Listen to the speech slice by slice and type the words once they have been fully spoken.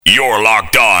You're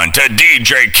locked on to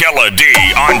DJ Killer D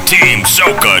on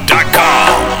TeamSoca.com.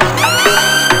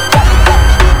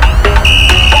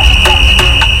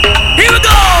 Here we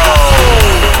go!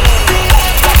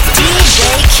 DJ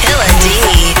Killer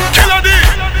D. Killer D!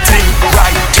 Think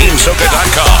right,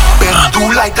 TeamSoca.com. bend,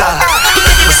 do like that.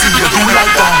 Let me see you do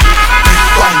like that. Big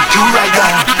right, do like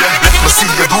that. Let me see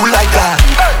you do like that.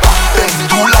 Bend,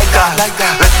 do like that. Let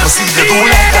me see you do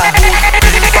like that.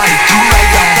 Big right, do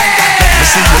like that. Let me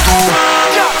see you do.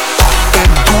 Bend,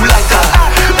 do like that.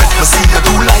 Let me see you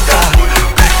do like that.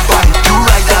 Big right, do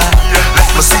like that. Let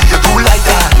me see you do like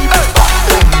that.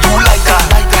 Bend, do like that.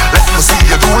 Let me see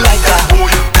you do like that.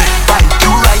 Big right,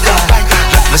 do like that.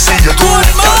 Let me see you do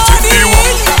like that.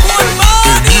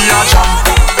 Give me a jump,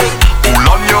 pull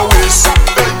on your waist,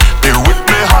 deal with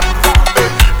me hand.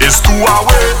 It's 2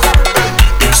 hours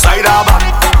inside a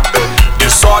band,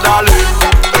 disorderly.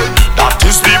 That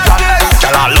is the plan.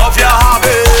 Girl, I love your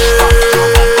habit.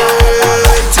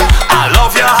 I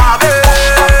love your habit.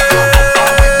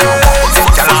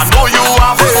 Girl, I know you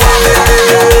have it.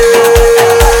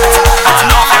 I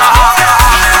love your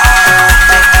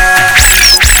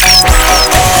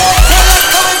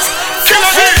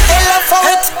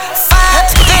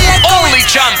Only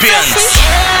champions!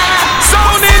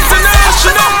 Sound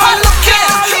International.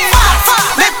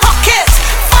 Me pocket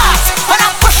fat when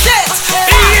I push it.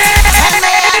 Tell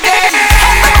me again.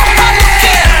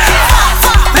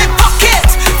 Me pocket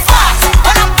fat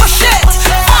when I push it.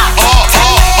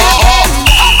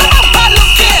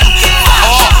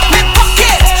 Me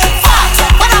pocket fat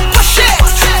when I push it.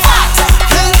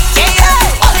 Yeah.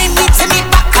 Only me to me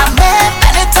back and me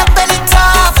bend it up, bend it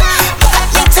up. Look at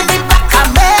me to me back and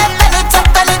me bend it up,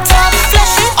 bend it up.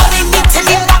 Fleshy. Only me to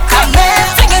me back and me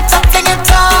fling it up, fling it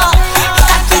up. Look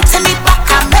at me to me back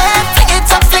and me fling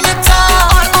it up, fling it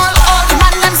up. All the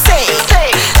man them say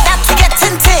that we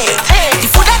getting tea. The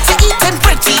food that you eating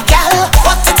pretty, girl.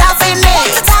 What it have in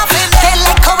it? They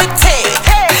like how it take.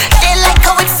 They like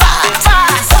how it fat.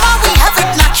 Some we have it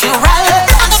natural,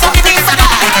 and some things are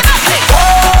that.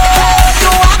 You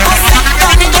are a sick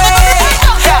down there.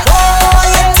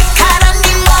 You thicker than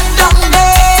the mud down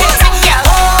there.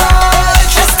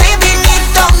 Just stay beneath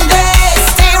down there.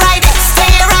 Stay right it,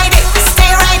 stay right it,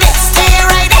 stay right it, stay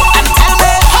right it. And tell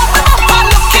me how I'm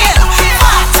looking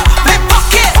fat. Me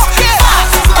pocket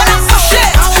fat when I push it.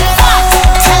 Fat.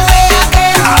 Tell me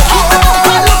again how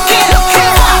I'm looking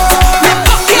fat. Me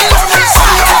pocket fat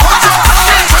when I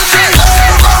push it.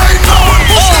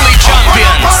 Only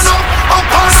champions! Sound International.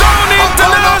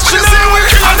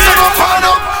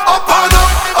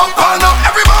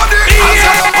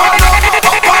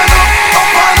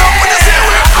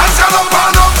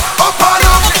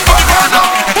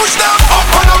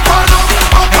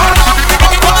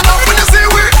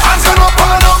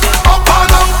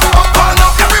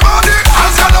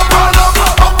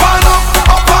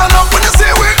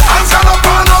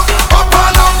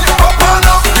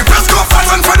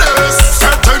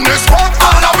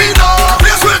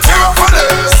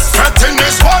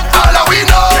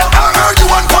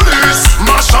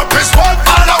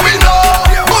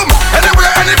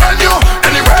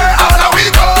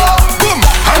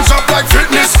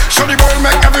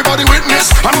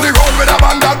 On the road with a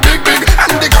band that big,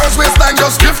 and the girls waistline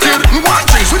just gifted. One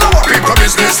things, we don't want people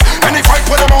business. Any fight,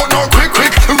 put them out now, quick.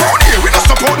 Round here, we don't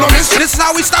support no mystery. This is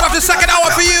how we start off the second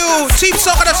hour for you. Team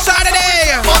Soca on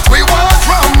Saturday. But we want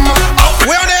from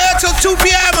We're on the air till 2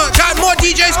 p.m. Got more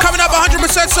DJs coming up, 100%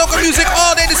 soca music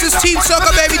all day. This is Team Soca,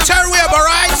 baby. Turn we up,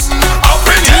 alright? up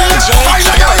in here. DJ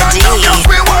Killer D.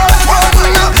 We want one,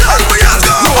 and we are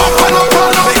go. Up and up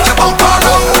and up, up and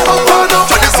up, up and up.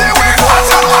 Let me see we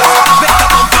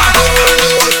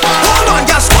Hold on,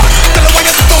 y'all squat. Tell her why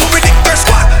you don't ridiculous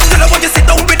squat. Tell her why you sit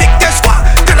down ridiculous squat.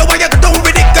 Tell her why you don't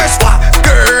ridiculous squat.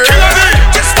 Girl,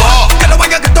 just squat. Tell her why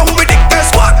you don't ridiculous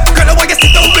squat. Tell her why you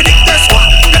sit down ridiculous squat.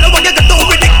 Tell her why you don't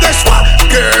ridiculous squat.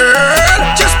 Girl,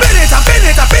 just spin it, I spin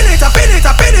it, I spin it, I spin it,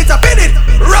 I spin it, I spin it.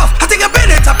 Rough, I think I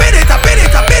spin it, I spin it, I spin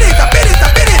it, I spin it, I spin it, I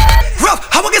spin it. Rough,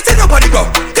 how I get sit nobody bro.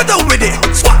 Get down with it,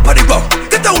 squat body bro.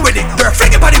 Get down with it, girl,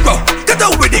 freaking body bro. Get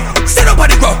down with it, sit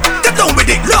nobody bro. Get down with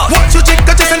it, Lord. Once you chick,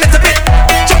 just a little bit.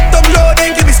 Drop down low,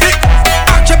 then give me stick.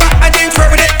 Arch your back and then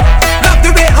swerve with it. Love the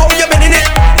way how you bending it.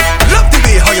 Love the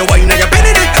way how you whine and you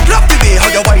bending it. Love the way how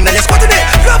you whine and you squatting it.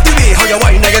 Love the way how you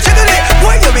whine and you jiggling it.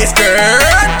 Why you waist, girl?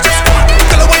 Just squat.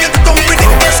 Tell her why you don't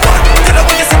ridiculous squat. Tell her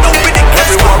why you sit down ridiculous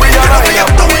squat. Tell her why you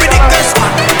don't ridiculous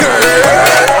squat. Girl,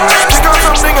 take on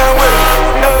something and win.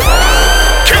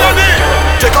 Killer D!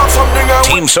 Take on something and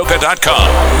win. TeamSoca.com.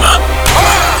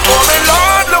 Oh my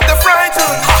Lord, look the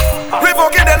frightened.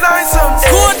 Revoking the license.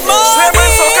 Good morning. Slave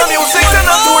and soca music, they're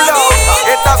not too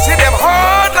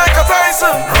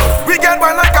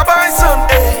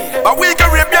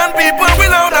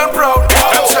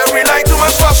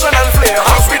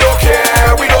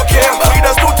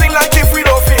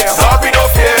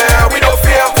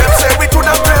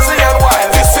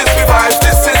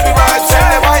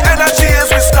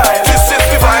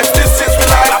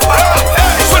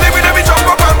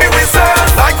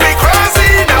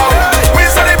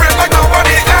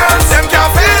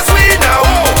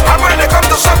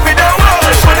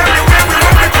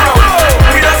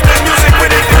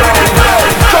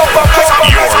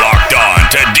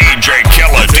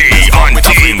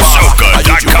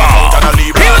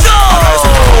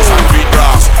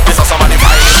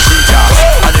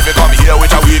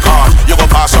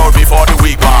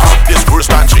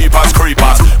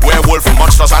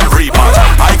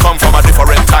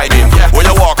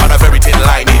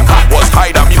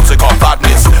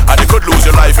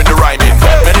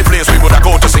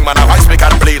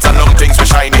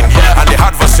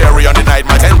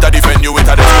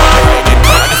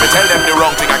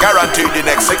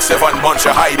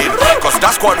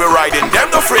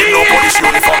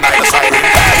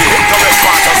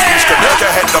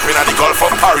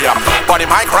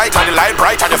mic right and the light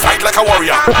bright and you fight like a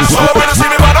warrior. So when you see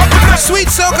me bad up,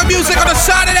 Sweet soca music on a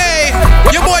Saturday.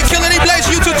 Your boy Killer D Blaze,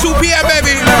 you till 2 p.m.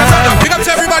 baby. Big up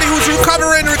to everybody who's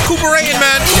recuperating,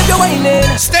 man.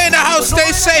 Stay in the house,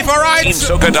 stay safe, alright?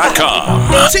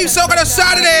 TeamSoca.com. Team Soca on a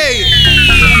Saturday.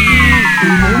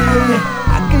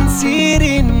 I can see it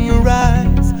in your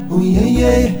eyes. Oh yeah,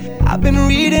 yeah. I've been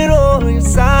reading all your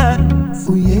signs.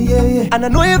 Oh yeah, yeah, yeah. And I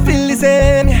know you feel the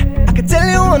same. I can tell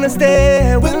you wanna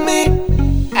stay with me.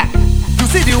 You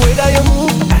see the way that you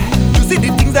move. You see the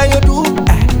things that you do.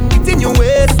 It's in your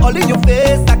ways, all in your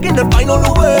face. I cannot find all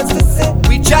the words to say.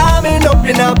 We jamming up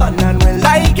in a band and we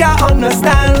like I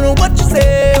understand what you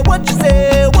say, what you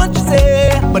say, what you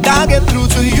say. But I'll get through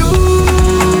to you.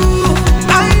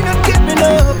 I'm not giving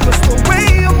up, 'cause the way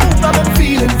you move, I'm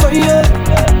feeling for you.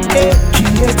 Yeah,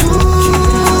 yeah, too.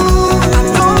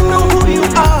 I don't know who you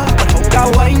are, but how that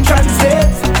wine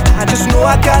translates. I just know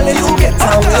I can't let you get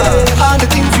away. All the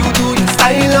things you do, your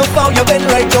style of how you bend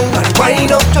right down and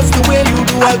wind up just the way you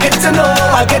do. I get to know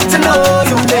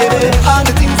you, baby. All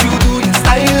the things you do, your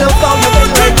style of how you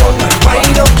bend right down and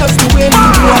wind up just the way you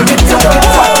do. I get to know.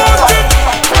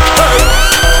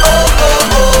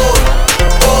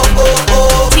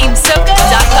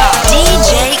 TeamSoca.com.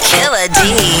 DJ Killer D.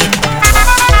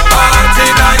 party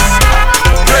nights,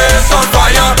 place on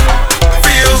fire,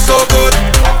 feels so good.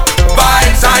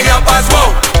 Vibes high up as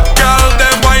well. Girl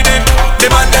them whining, the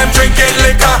man them drinking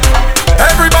liquor.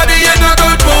 Everybody in a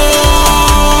good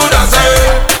mood, I say.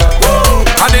 Woo.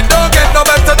 And it don't get no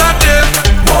better than this.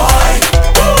 Why?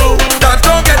 Woo. That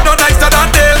don't get no nicer than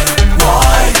this.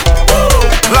 Why? Woo.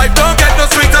 Life don't get no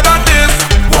sweeter than this.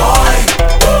 Why?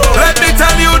 Woo. Let me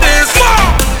tell you this.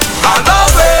 I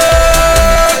love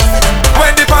it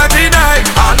when the party night.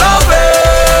 I love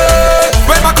it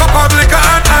when my cup of liquor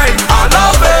and ice. I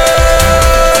love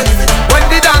it when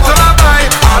the dance on a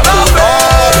vibe. I love it.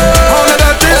 All of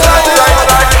that is like.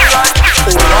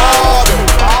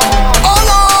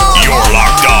 You're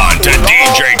locked on to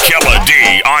DJ Killer D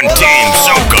on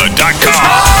TeamSoca.com.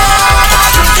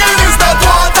 Drinking is not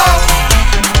water.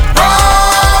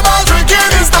 Rama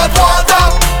drinking is not water.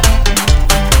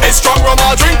 It's strong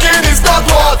Rama drinking is not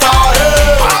water.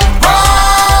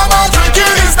 Rama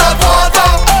drinking is not water.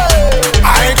 I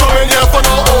ain't coming here for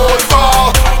no old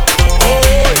talk.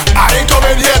 I ain't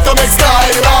coming here to make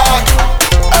skylark.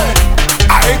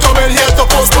 I ain't coming here to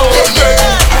postpone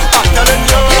things. I'm telling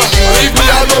you, leave me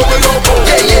alone with no phone.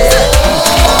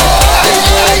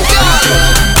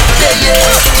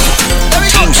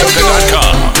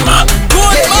 TeamSoca.com.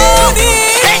 Good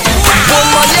morning.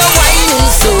 Woman, you're whining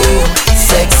so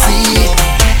sexy.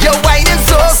 You're whining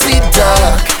so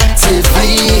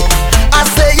seductively. I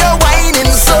say you're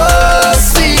whining so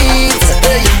sweet.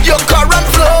 Hey, your current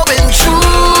flowing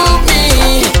through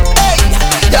me. Hey,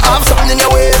 you have something in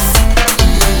your waist.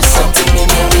 Something in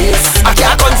your waist. I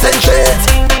can't concentrate.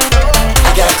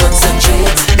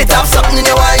 It have something in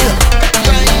your wine.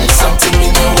 Something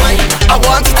in your wine. I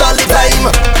want it all the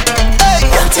time. Hey,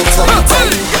 want it all the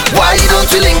time. Why don't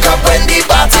we link up when the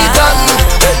party done?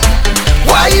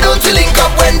 Why don't we link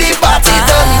up when the party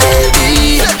done,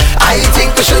 baby? I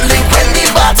think we should link when the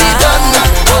party done.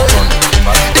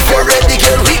 If you're ready,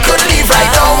 girl, we could leave right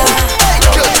now.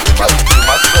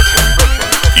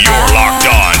 You're locked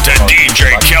on to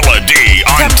DJ Killer D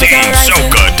on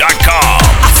TeamSoca.com.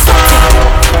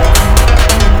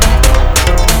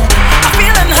 I'm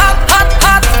feeling hot, hot,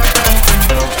 hot.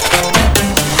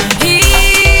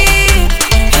 Heat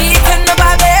in the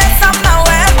body, summer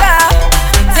weather,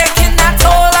 taking that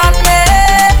toll on me.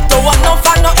 Don't want no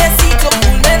fan, no AC to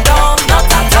cool me down, not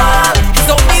at all. It's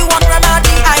only one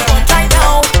remedy I want right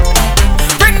now.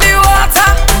 Bring the water,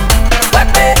 wet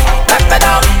me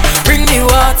down. Bring the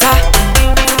water,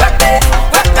 wet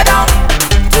me down.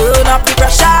 Turn up the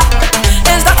pressure,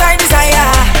 is that I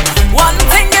desire. One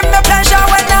thing give me pleasure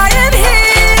when I in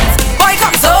heat. Boy,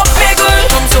 come so big,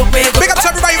 come so big. Big up to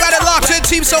everybody right at locked in.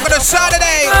 Team Soca on a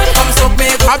Saturday. Come so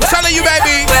big. I'm telling you,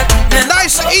 baby.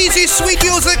 Nice, easy, sweet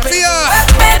music for you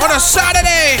on a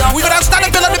Saturday. We're gonna start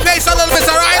to build up the pace a little bit,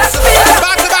 alright?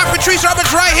 Back to back, Patrice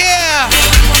Roberts right here.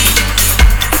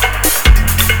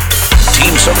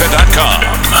 TeamSoca.com.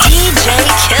 DJ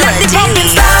Killer D.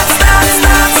 Stop, stop,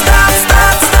 stop, stop,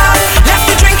 stop, stop. Let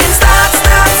the drinking stop,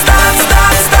 stop, stop,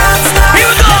 stop, stop, stop. Here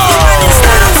we go.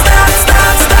 Stop, stop,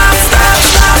 stop, stop, stop,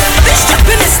 stop. This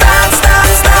jumping is stop, stop,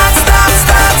 stop, stop,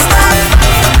 stop, stop.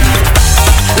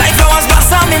 Like flowers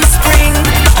blossom in spring.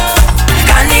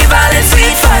 Carnival and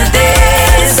sweet fall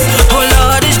days. Oh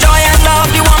Lord, it's joy and love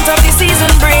the warmth of the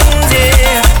season brings.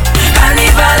 Yeah.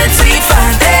 Carnival and sweet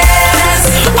fall days.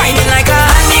 Whining like an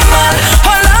animal.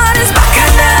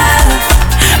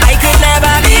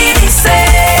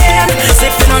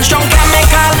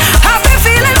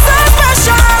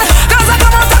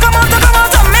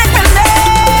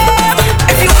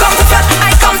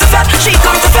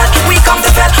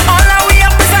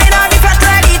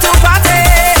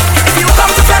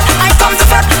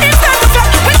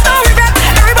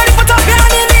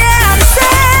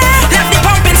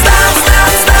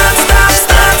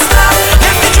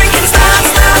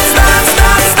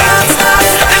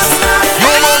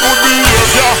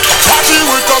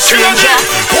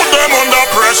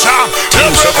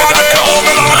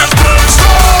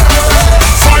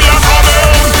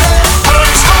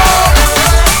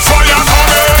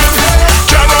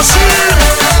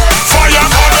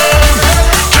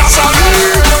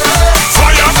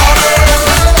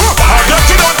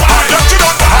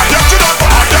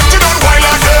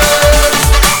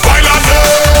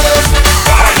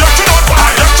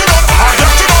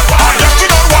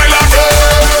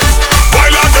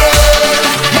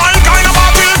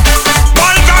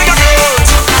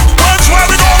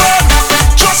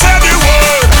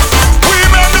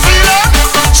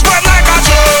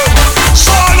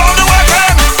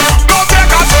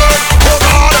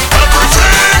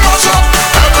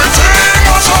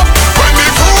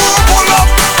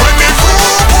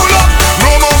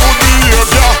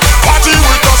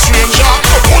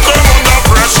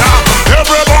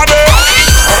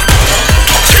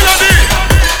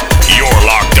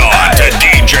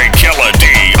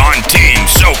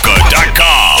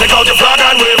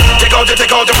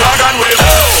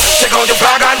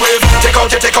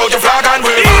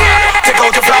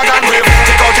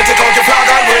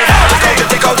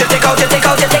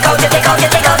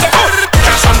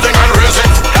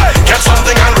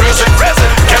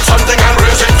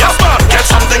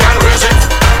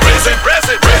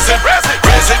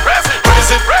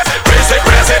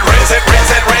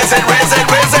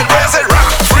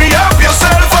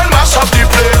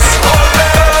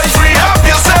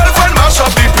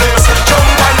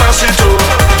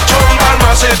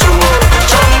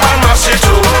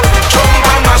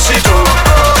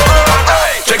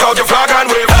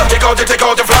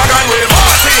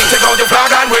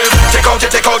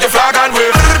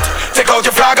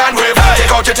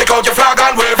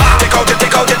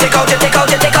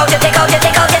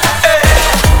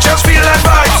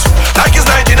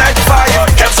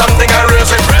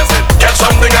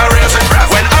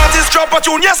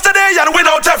 tune yesterday and win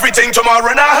out everything tomorrow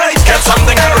night. Get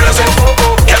something and raise it.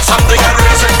 Get something and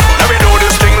raise it. Let me do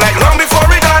this thing like long before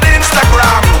we got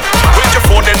Instagram. With your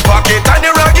phone in pocket and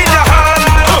your rag in your hand.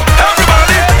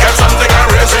 Everybody, get something and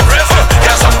raise it.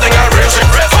 Get something and raise it.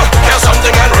 Get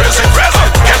something and raise it.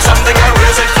 Get something and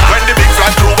raise it. When the big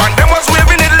flag crew and them was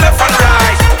waving it left and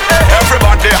right.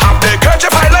 Everybody have their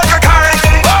kerchief high like a kite.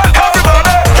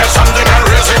 Everybody, get something and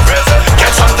raise it.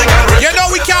 Get something and raise it. You know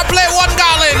we can't play one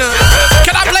gallon.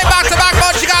 Can I play back to back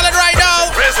Bunch Gallon right now?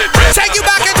 Take you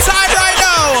back in time right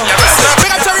now.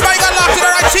 Big up to everybody got locked in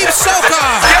the right team, Soca.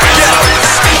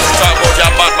 Talk about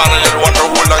your bad man and you want to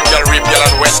hold on girl, rape girl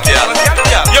and west girl.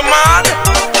 You mad?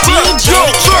 DJ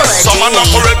Someone not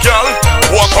for a girl.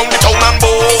 Walk on the town and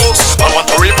boast. I want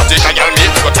to rape a take a girl,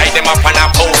 maybe go tie them up on a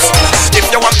post. If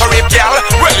you want to rape girl,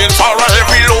 well in for a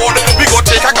heavy load. We go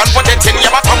take a gun, put it in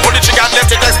your back and pull the trigger and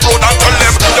let it explode and tell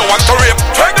them. You want to rape?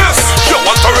 Take this. You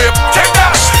want to rape? Take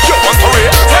that. You want to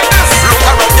rape? Take this. Look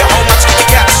around you how much you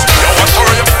get. You want to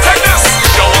rape? Take this.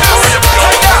 You want to rape?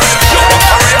 Take that. You want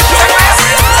to rape?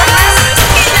 Take this.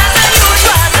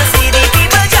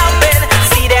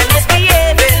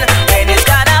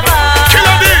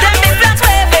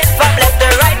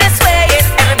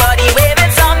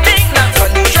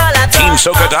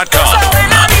 TeamSoca.com.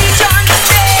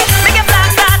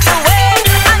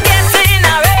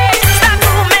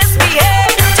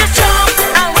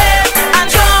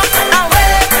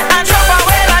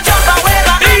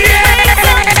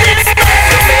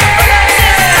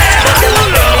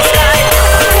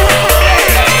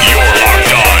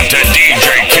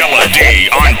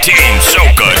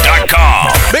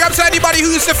 TeamSoca.com. Big up to anybody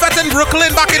who used to fet in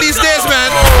Brooklyn back in these days,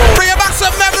 man. Bring back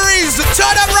some memories.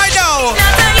 Turn up right now.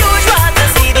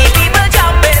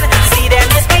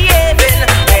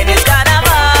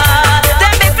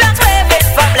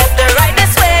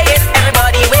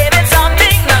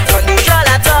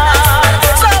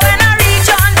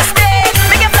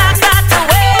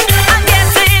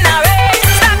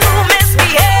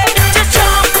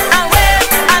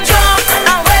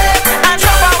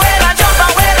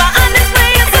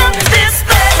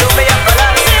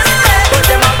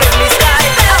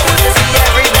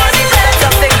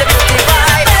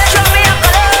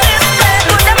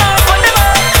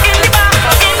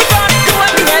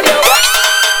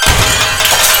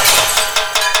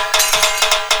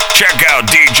 Check out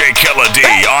DJ Killer D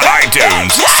on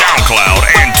iTunes, SoundCloud,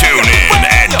 and TuneIn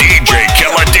at DJ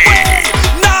Killer D.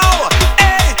 Now,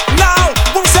 now,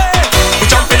 we'll say we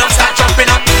jumping up, start jumping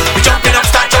up. We jumping up,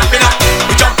 start jumping up.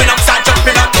 We jumping up, start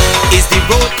jumping up. Is the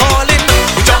road calling?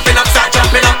 We jumping up, start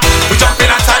jumping up. We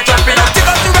jumping up, start jumping up. Take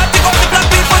up the red, take up the black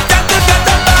people, get the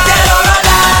better. Get all of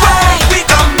that. We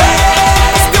come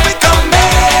back. Still we come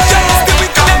back. Still we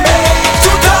come back.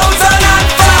 2005.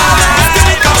 Still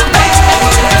we come back.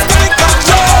 Still we come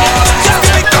back.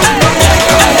 Still we come back.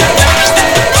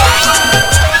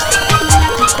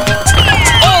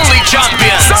 Only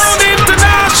champions. Sound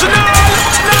International.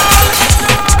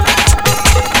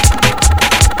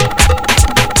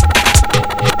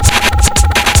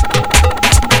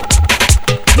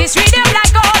 This rhythm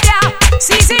like gold, yeah,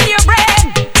 seizing your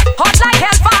brain, hot like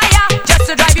hellfire, just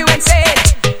to drive you insane.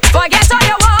 Forget all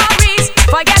your worries,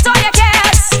 forget all your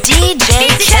cares. DJ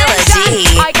Killer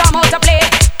D. I come out to play.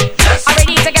 I'm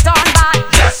ready to get on bad.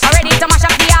 I'm ready to mash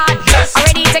up the yard. I'm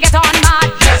ready to get on mad.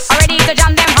 I'm ready to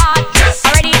jam them hard.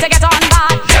 I'm ready to get on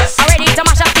bad. I'm ready to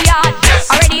mash up the yard.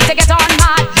 I'm ready to get on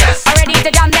mad. I'm ready to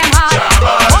jam them hard.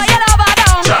 Oh, you love her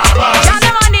down. Jam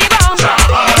them on the ground.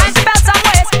 Time to belt some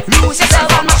waist. Lose yourself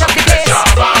and mash up the place.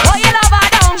 Oh, you love her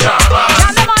down.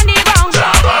 Jam them on the ground.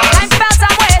 Time to belt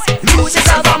some waist. Lose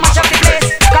yourself and mash up the place.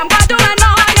 Come back to one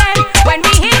morning when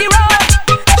we hit the road.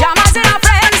 Jammers in a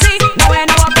frenzy. Now we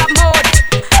know up that mode.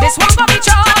 This one gon' be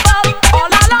trouble all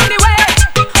along the way.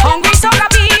 Hungry soca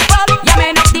people,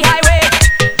 yamming up the highway.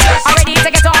 I'm ready to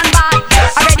get on bad.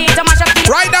 I'm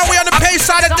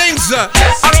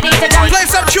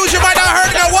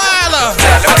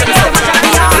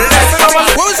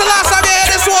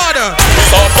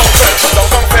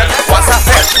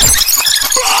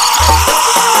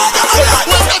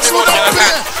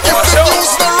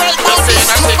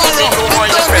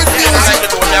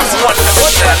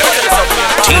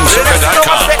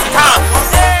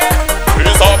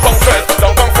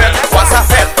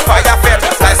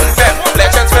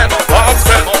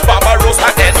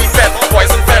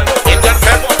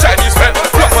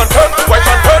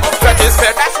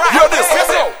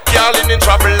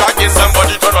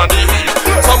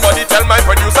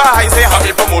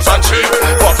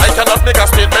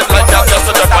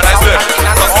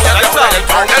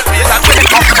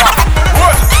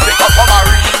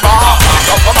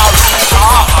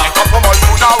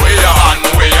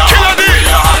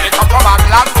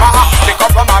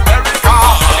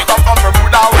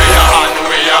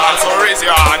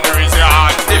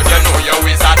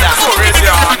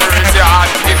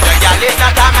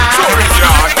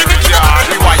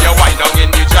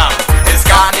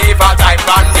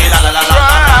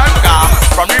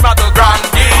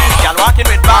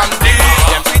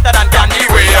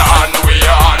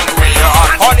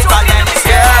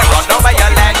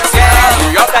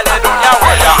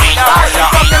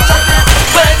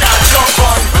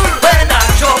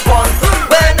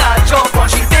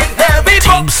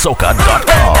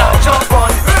TeamSoca.com.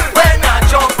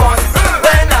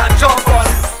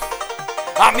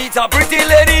 I meet a pretty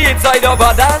lady inside of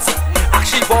a dance.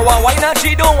 She for a wine and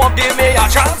she don't want give me a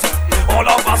chance. All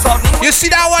of a sudden, you see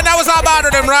that one? That was our bad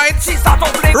rhythm, right?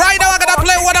 Right now I'm gonna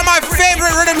play one of my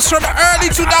favorite rhythms from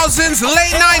early 2000s,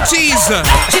 late 90s.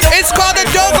 It's called the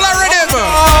Douglas rhythm.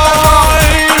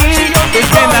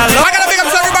 I gotta pick up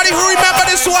to everybody who remember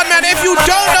this one, man. If you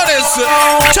don't know this,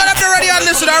 turn up the radio and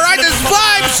listen, alright? There's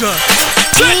vibes.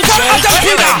 DJ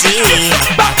Killer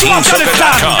back to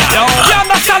Afghanistan. You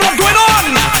understand what's going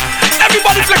on?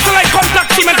 Everybody flexing like contact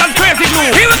cement and crazy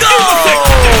glue. Here we go.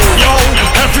 Yo,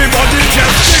 everybody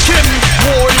just chicken,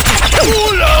 boy.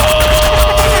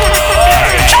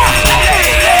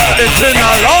 It's been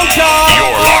a long time.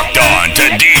 You're locked on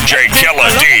to DJ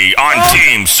Killer D on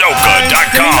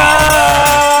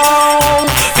TeamSoca.com.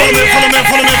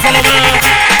 Follow me.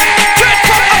 Straight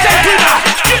from Argentina,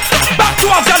 back to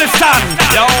Afghanistan.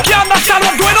 You understand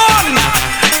what's going on?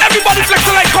 Everybody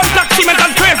flexing like contact cement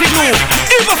and crazy glue.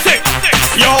 Evil sick.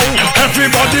 Yo,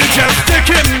 everybody just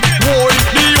sticking, boy.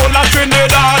 The whole of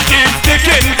Trinidad is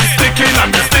sticking, and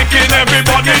we're sticking.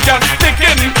 Everybody just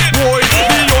sticking, boy.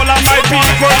 The whole of my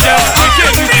people just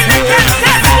sticking,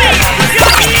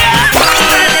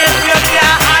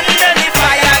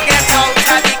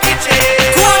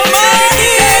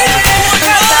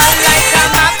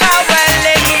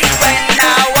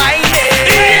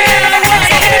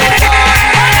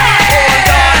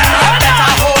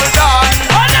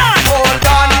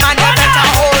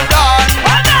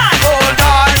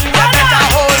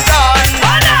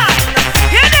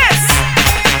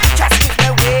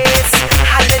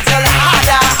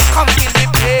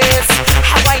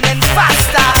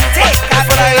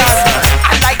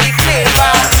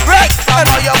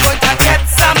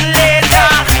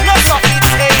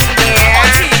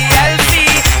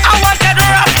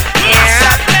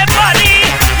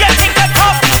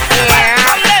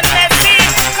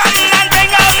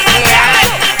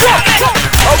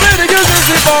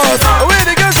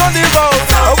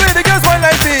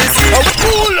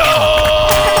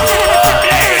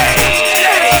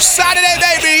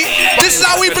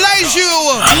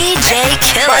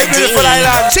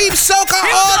 Team Soca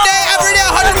all day, every day,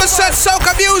 100%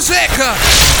 Soca music.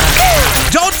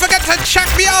 Don't forget to check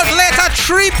me out later,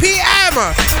 3 p.m.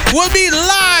 We'll be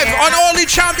live on Only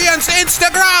Champions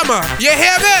Instagram. You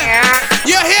hear me?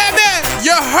 You hear me?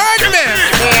 You heard me?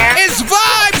 It's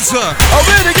vibes.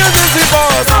 Away the girls is the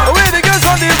boss. Away the girls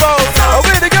on the road.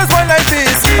 Away the girls one like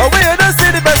this. Away you don't see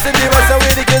the best in the West.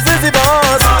 Away the girls is the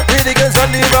boss. Away the girls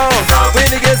on the road. Away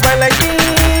the girls one like this.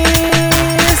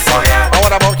 What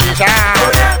about Keisha?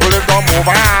 Who live down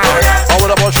Mova?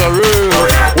 What about Cheryl?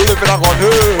 Who live in a Conde?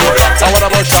 What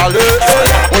about Charlotte?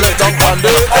 Who live down Conde?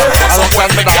 I don't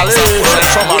want me darling.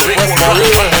 Some of the West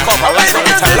Morris. Come on, let's go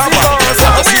to Lama.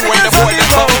 I see when the boy is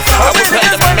come. I will tell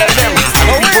them I met them.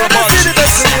 People are much.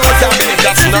 I can't believe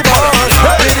that's not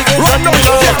run now.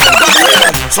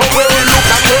 So when we look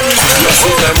at them, you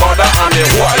see the mother and the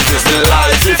wife is the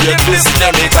life. If you diss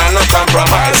them, it ain't no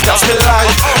compromise. That's the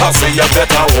life. I say you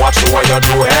better watch what you're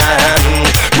doing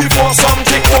before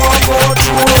something won't go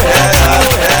through hell.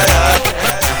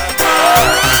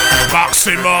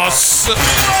 Maximus.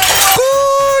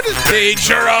 Good.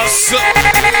 Dangerous.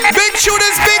 Big tune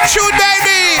is big tune,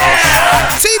 baby.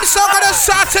 Team Soca on a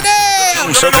Saturday.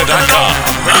 TeamSoca.com.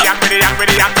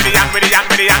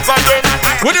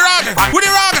 With the rock.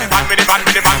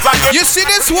 You see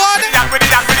this one?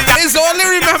 It's only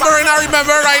remembering I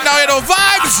remember right now, you know,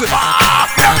 vibes.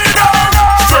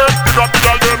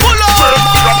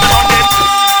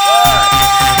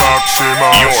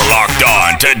 You're locked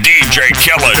on to DJ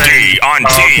Killer D on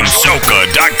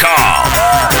TeamSoca.com.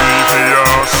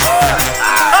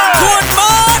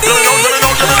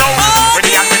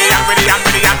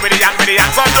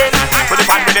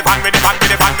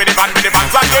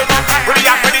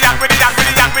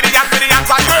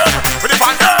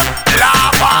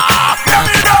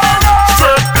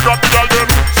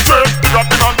 Drop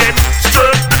the man them,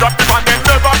 straight drop the man them,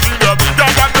 never kill your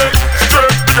bigger than them.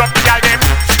 Straight drop the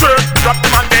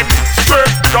man them,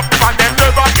 straight drop the man them,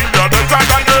 never kill your bigger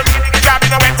than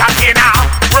them.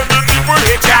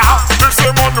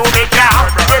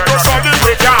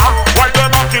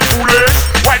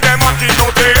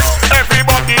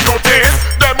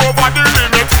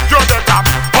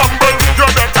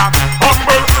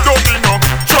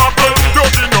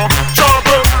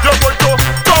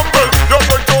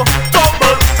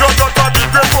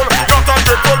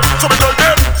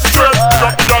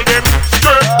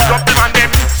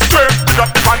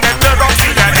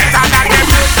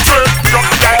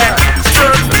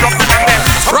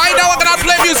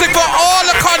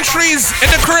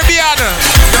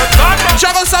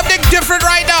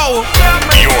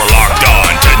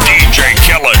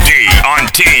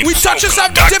 Touching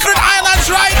some different islands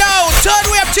right now.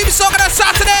 Third way up Team Soca on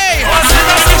Saturday.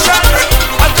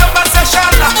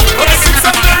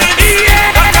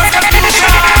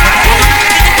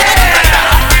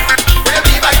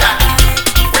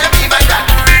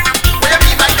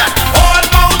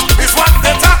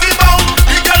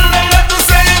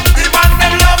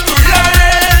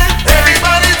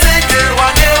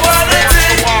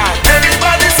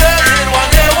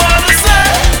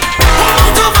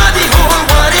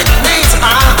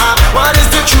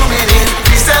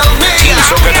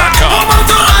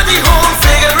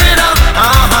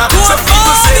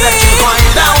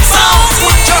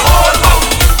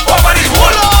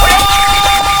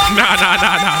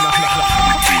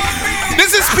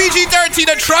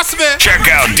 Trust me. Check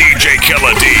out DJ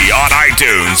Killer D on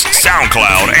iTunes,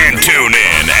 SoundCloud, and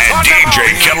TuneIn at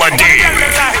DJ Killer D.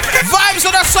 Vibes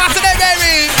on a Saturday,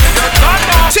 baby.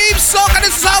 Team Soca,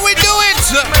 this is how we do it.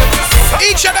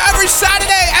 Each and every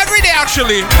Saturday, every day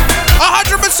actually.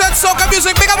 100% Soca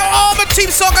music. Big up all the Team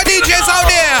Soca DJs out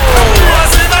there.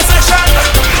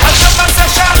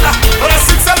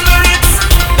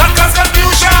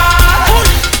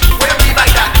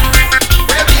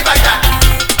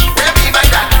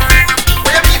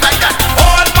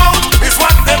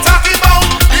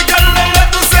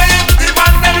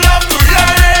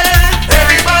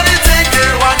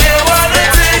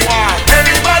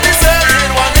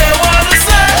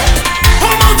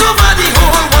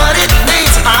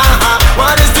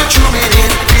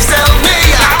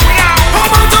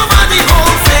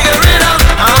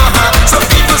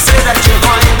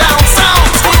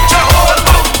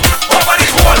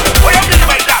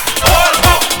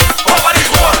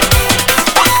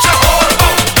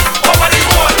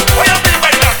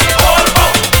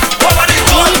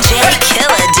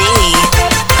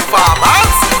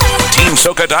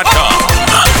 TeamSoca.com.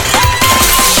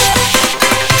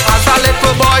 As a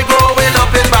little boy growing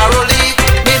up in Baroli,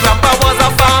 me grandpa was a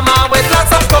farmer with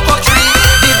lots of cocoa trees.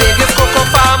 The biggest cocoa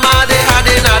farmer they had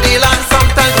in the land.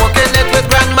 Sometimes working it with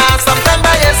grandma, sometimes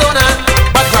by his own hand.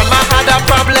 But grandma had a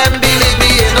problem, believe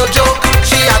me, ain't no joke.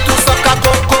 She had to suck a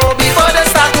cocoa before they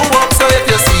start to walk. So if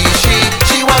you see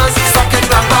she was sucking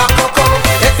grandpa cocoa.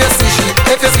 If you see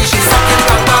she sucking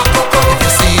grandpa cocoa. If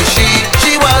you see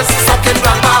she was sucking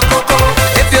grandpa cocoa.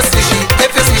 If you see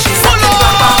she sucking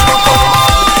grandpa cocoa.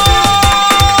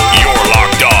 You're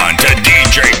locked on to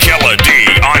DJ Killer D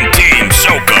on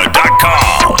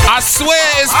TeamSoca.com. I swear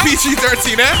it's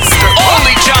PG-13, eh?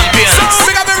 Only champions.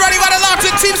 Big up everybody got a lot to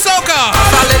Team Soca.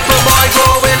 As a little boy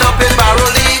growing up in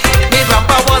Baroli, me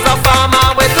grandpa was a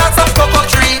farmer with lots of cocoa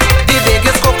trees. The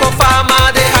biggest cocoa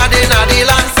farmer they had in the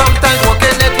land. Sometimes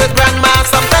working it with grandma,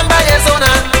 sometimes by his own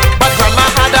hand. But grandma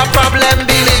had a problem,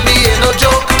 believe me, ain't no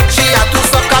joke. She had to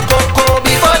suck a cocoa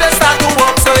before they start to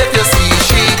walk. So if you see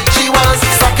she was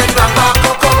sucking grandpa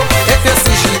cocoa. If you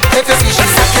see she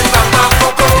sucking grandpa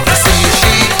cocoa. If you see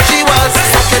she was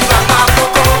sucking grandpa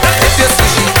cocoa. If you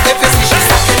see she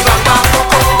sucking grandpa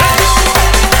cocoa.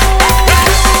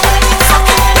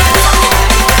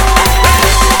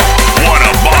 One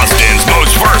of Boston's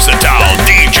most versatile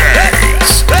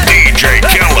DJs, DJ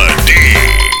Killer D.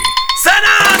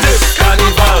 This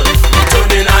carnival,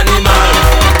 turning animal.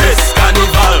 This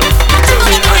carnival,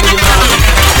 turning animal.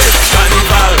 This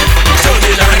carnival,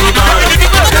 turning animal.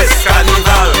 This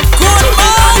carnival, turning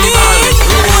animal.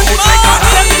 Root like a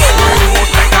hog,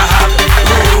 root like a hog,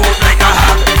 root like a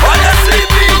hog. All the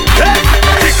sleeping,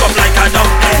 kick up like a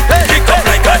donkey, kick up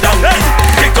like a donkey,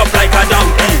 kick up like a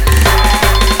donkey.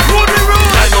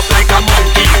 Climb up like a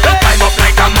monkey, climb up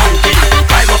like a monkey,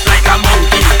 climb up like a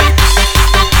monkey.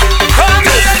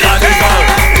 This carnival,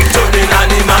 turning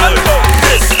animal.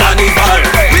 This carnival,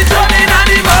 we turning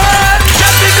animal.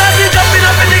 Just because we jumping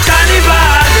up in the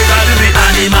carnival, they calling me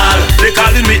animal. They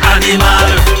calling me animal.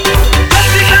 Just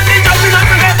because we jumping up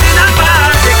in the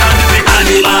carnival, they calling me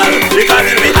animal. They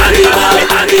calling me animal.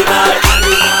 Animal.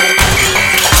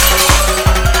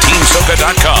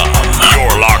 TeamSoca.com.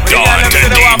 You're locked on to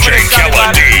DJ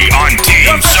Killer D on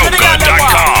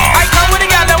TeamSoca.com. I come with the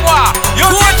girl them war. You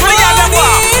sit with the girl them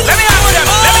war. Let me ask them.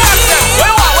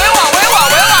 Where want,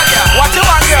 yeah? What you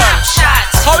want, girl?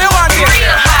 How you want it?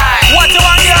 What you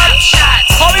want, girl?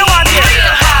 How you want it?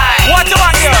 What you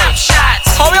want, girl?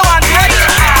 How you want it?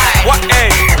 What, hey?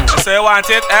 So you want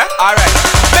it, eh? Alright.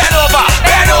 Bend over,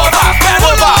 bend over, bend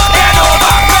over, bend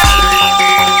over.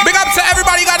 Big up to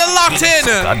everybody got it locked in.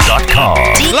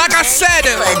 Like I said,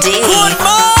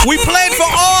 we played for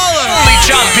all Only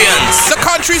champions. the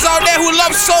countries out there who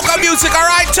love soca music.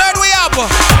 Alright, turn we up.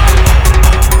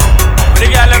 The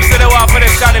girl them say they want for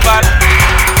this carnival.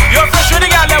 You fresh with the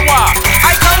girl them what?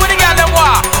 I come with the girl them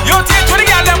what? You take with the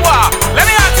girl them what? Let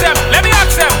me ask them.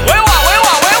 Where what,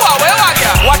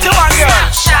 girl? What you want, girl?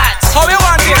 How you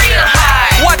want it?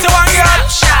 What you want, girl?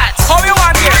 How you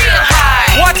want it?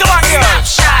 What you want, girl?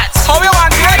 How you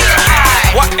want it?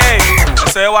 What, hey?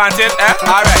 So you want it, eh?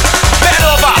 Alright. Bend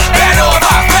over.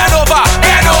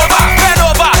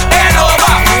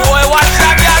 Boy, watch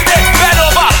that girl there.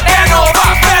 Bend over.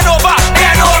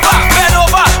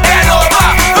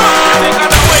 Take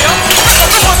another way up. Cock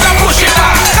up your foot and push it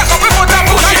back. Cock up your foot and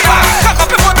push it back. Cock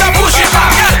up your foot and push it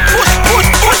back.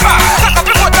 Push back. Cock up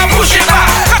your foot and push it back.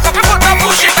 Cock up your foot and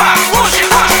push it back. Push it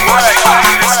back.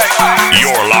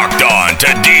 You're locked on to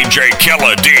DJ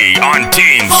Killer D on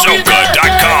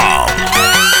TeamSoca.com.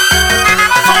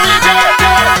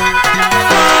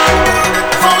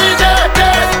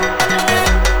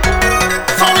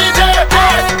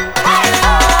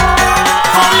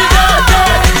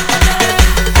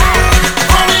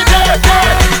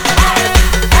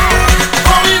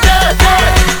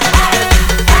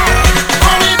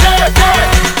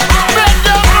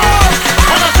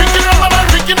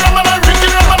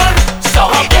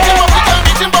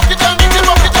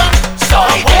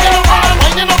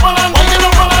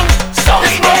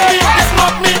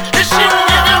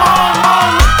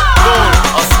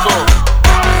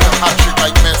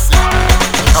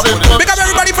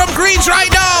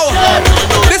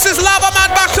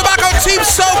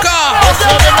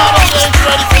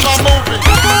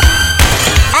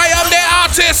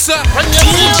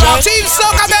 Team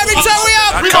Soca, baby, turn we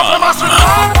up. Yo,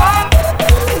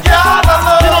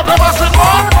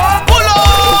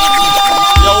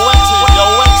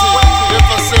 Wenty. If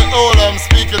I say hola, I'm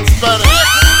speaking Spanish.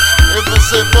 If I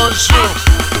say bonjour,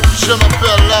 je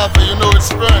m'appelle Lava, you know it's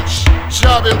French.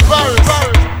 Job in Paris.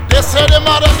 They say the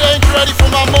modern they ain't ready for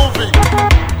my movie.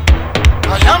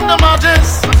 I am the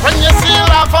maddest. When you see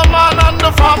Lava Man and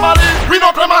the family, we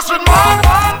don't play mass with man.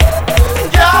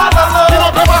 We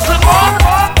don't play mass with man.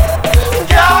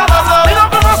 We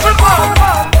don't play mass with man.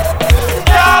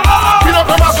 We don't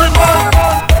play mass with man.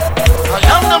 I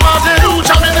am the maddest. You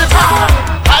jamming it hard,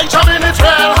 I jamming it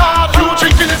real hard. You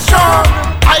drinking it strong,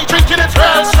 I drinking it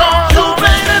real strong. You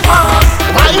playing it fast,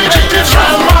 I be drinking it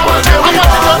real hard. I'm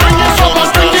about to bring it up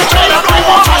and bring it straight up. We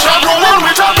want to shine rolling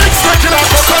with a big stick in a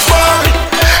focus bar.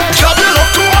 Jabbing up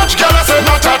too much, girl, I say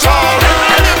not at all.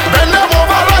 Bend them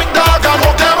over like dog and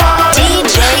hook them on.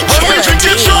 When we drink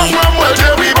it strong, well,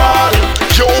 there we ball.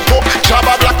 Yo, pop,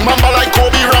 Jabba Black Mamba like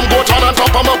Kobe Ram, go turn on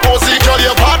top of my posy. Girl,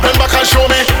 your part, bend back and show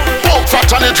me. Walk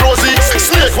fat and it rosy.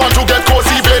 Snake want to get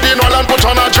cozy, bathing all and put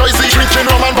on a jersey. Drinking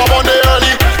rum and bob on the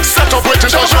early. Set up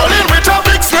British and rolling with a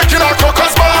big snake in a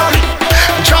caucus bar.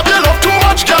 Jab you love too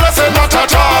much, girl, I say not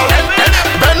at all.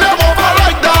 Bend them over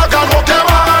like dog and hook them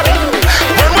on.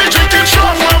 When we drink it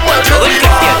strong, well, there we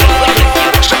ball.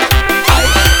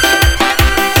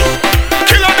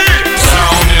 Killer D.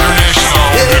 Sound International.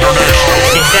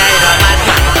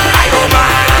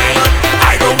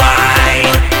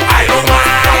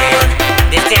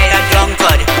 This day I'm drunk,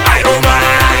 good. I don't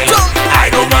mind.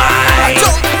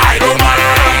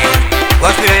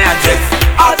 What's me when I drift?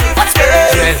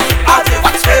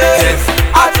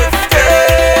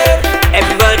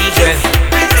 Everybody drift.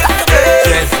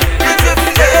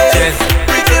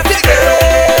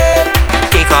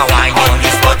 Take a wine on the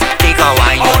spot. Take a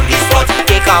wine on the spot.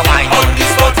 Take a wine on the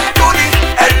spot.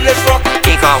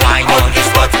 Take a wine on the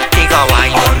spot. Take a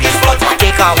wine on the spot.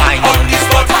 Take a wine on the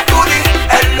spot.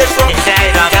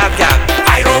 Inside of that gap.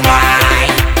 I don't mind.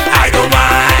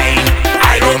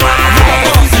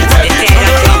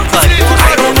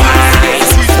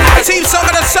 Team Soca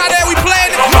on Saturday, we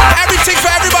playing everything for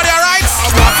everybody, alright?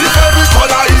 Every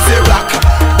color is a black.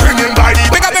 Bringing by the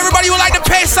Pick up everybody who like the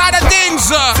pay side of things.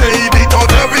 say beat out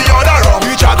every other wrong.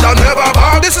 We chat and never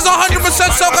back. This is 100%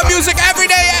 Soca music every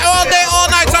day, all day, all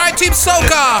night, alright? Team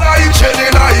Soca. I chilling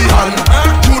I hand.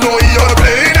 You know you're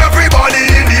playing everybody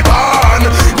in the band.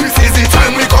 This is the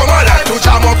time we come alive to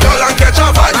jam up girl and catch a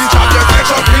vibe. We jam your catch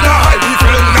up in a high. We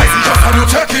feeling nice, we just want to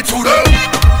take it to them.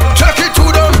 Take it to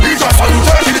them. We just want to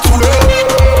take it to them.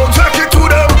 Take it to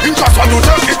them. We just want to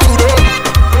take it to them.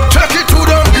 Take it to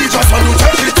them. We just want to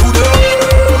take it to them.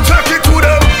 Take it to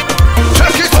them.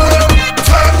 Take it to them.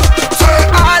 Take.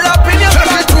 All up in your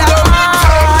Take it to them.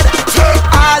 Take.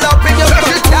 all up in your Take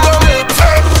it to them.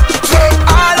 Take.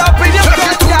 all up in your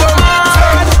Take it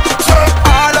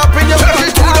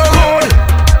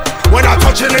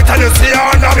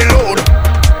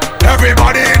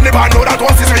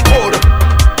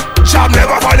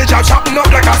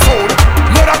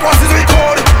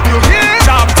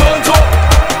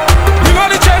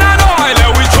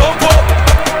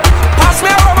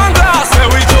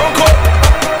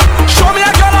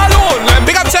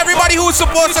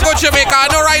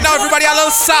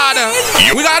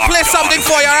We gotta play something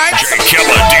for you, alright?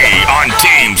 Killer D on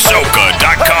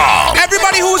TeamSoca.com.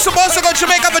 Everybody who's supposed to go to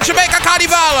Jamaica for Jamaica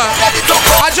Carnival,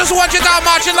 I just want you to start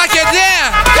marching like you're there.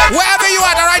 Wherever you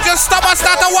at, alright? Just stop and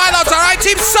start a wild out, alright?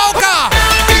 Team Soca!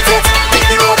 Beat it, beat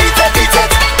the road, beat it, beat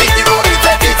it, beat the road, beat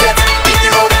it, beat it, beat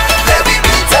the road, let me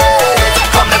beat it.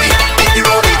 Come let me beat the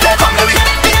road, beat it, come let me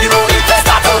beat the road, beat it,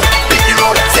 start to beat the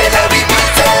road, say let me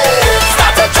beat it.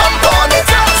 Start to jump on it,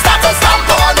 start to stamp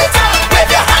on it, wave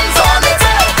your hands on it,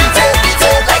 beat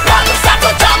it like one, start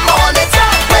to jump on it,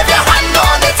 wave your hand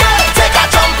on it, take a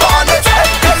jump on it,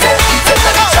 beat it,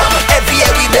 let me jump. Every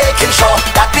year we making sure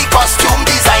that the costume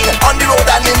design on the road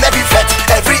and in every fete,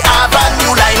 every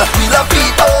avenue line, we love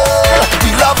people,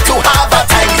 we love to have a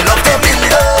time, we love them in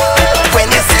love. When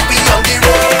you see we on the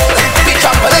road, we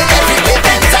trample in every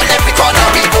event and every corner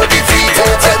we go defeat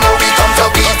it. You know we come to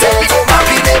beat it. So my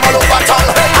name all over town,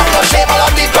 I'm no shame all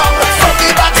on the ground. From the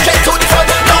back straight to the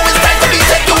front, now it's time to beat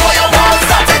it. Do what you want,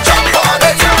 start to jump on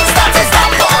it, start to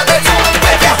stamp on it,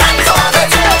 wave your hands on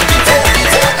it, beat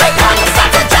it like one,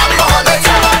 start to jump on it,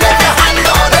 wave your hand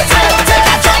on it, take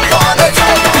a jump on it.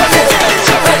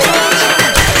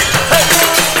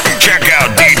 Check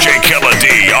out DJ Killer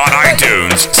D on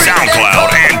iTunes,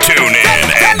 SoundCloud, and TuneIn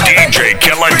at DJ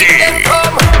Killer D.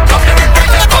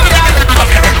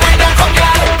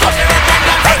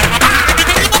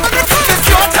 It's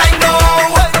your time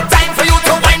now, time for you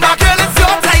to wind back, girl. It's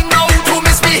your time now to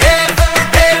misbehave.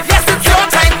 Yes, it's your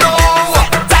time now,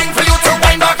 time for you to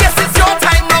wind back. Yes, it's your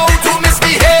time now to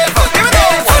misbehave.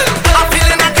 I'm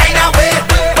feeling that kind of way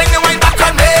when you wind back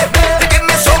on me. You give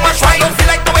me so much wine, don't feel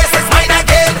like the waste is mine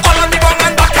again. All on the wrong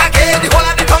and back again. The whole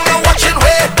of the tongue now watching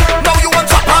way. Now you on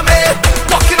top of me,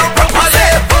 walking up properly.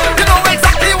 You know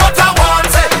exactly what I want.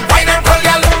 Wine and curl,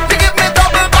 girl. You give me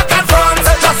double back and front.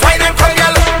 Just wine and curl,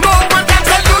 girl. No one can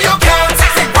tell you you can't.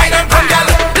 Wine and curl, girl.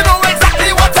 You know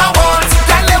exactly what I want.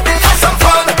 Girl, let me have some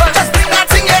fun. Just bring that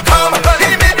thing you come in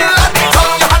the middle of the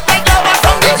tongue. You hot like lava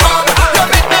from the tongue. You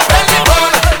make me belly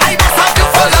run. I must have you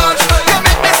for lunch. You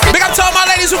make me sleep. Big up to all my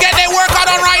ladies who get their workout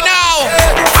on right now.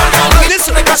 This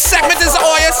segment is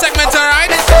all your segment,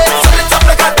 alright?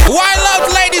 Wild out,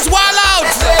 ladies, wild out!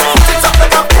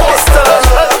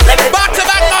 Back to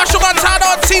back Marshall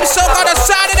Montano on Team Soca on a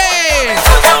Saturday.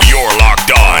 You're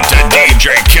locked on to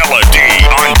DJ Killer D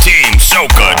on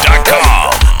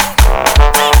TeamSoca.com.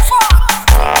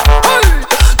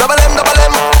 Double M,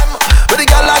 with the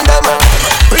girl and them,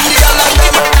 bring the girl and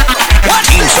them.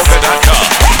 TeamSoca.com.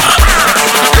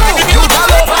 You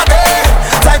girl over there,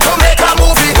 time to make a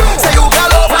movie. Say you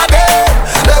girl over there,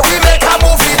 let we make a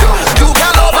movie. You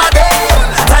girl over there,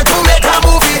 time to make a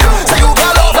movie. Say you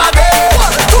girl over there.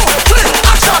 1, 2, 3,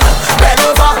 action. Bend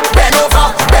over, bend over,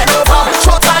 bend over.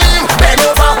 Show time. Bend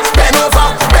over, bend over,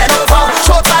 bend over.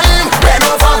 Show time. Bend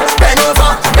over, bend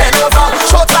over, bend over.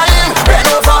 Show time. Bend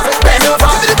over, bend over.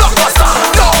 Give me the blockbuster.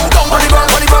 No, don't pon the ground,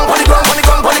 pon the ground, pon the ground, pon the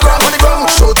ground, pon the ground, pon the ground.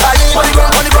 Show time. Pon the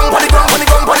ground, pon the ground, pon the ground, pon the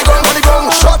ground, pon the ground, pon the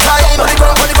ground. Show time. Pon the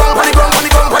ground, pon the ground, pon the ground, pon the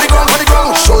ground, pon the ground, pon the ground.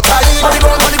 Show time. Pon the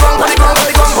ground, pon the ground, pon the ground, pon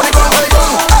the ground, pon the ground, pon the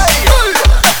ground. Hey,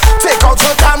 take out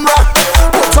your camera,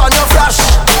 put on your flash,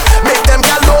 make them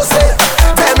get lousy,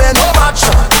 them ain't no match.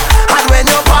 And when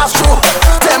you pass through,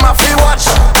 them a free watch.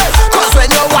 Cause when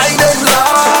you're whining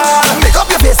loud, make up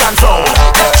your face and frown.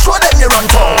 Show them you run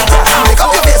town. Make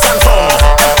up your face and frown.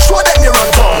 Show them you run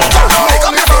town. Make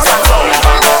up your face and frown.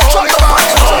 Show your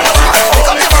pants down. Make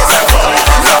up your face and frown.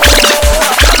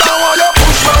 I want you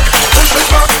push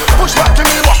back, push back to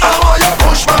me. I want you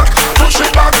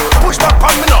push back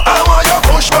on me now. I want you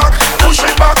push back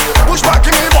to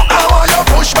me. I want you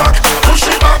push back.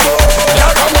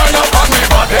 Yeah, come wind up on me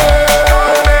body.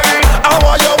 I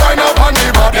want you wind up on me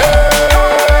body.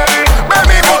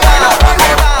 Baby, go wind up on me.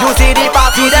 You see the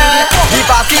party there, the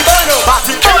party bono,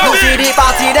 party. You see the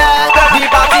party there, the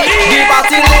party lit, the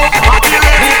party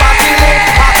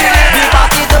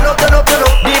turn up, the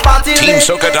party lit.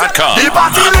 TeamSoca.com. The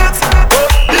party lit,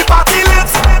 the party lit,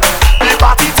 the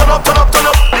party turn up, the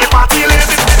party lit.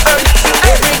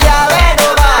 Every girl went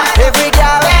over, every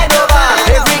girl went over,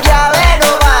 every girl went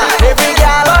over, every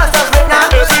girl was a winner.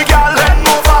 Every girl let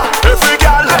over, every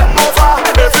girl let over,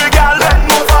 every girl let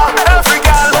over, every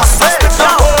girl lost a step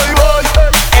now. Boy.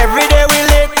 Every day we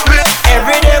lit,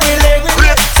 every day we lit.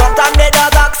 Sometimes they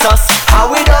does ask us how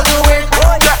we don't do it.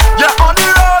 Yeah, on the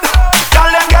road, girl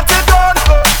them get it done.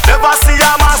 Never see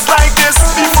a mass like this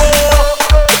before.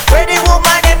 Where the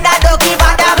woman them that don't give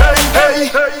a damn.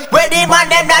 Where the man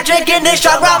them that drinking the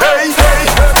shot rum.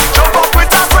 Jump up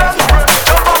with your friend,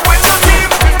 jump up with your team,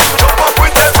 jump up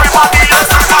with everybody and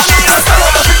start a machine. Stand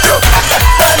up the video,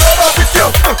 stand up the video,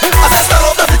 I said stand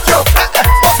up the video.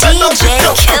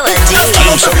 DJ Killer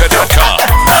D. TeamSoca.com.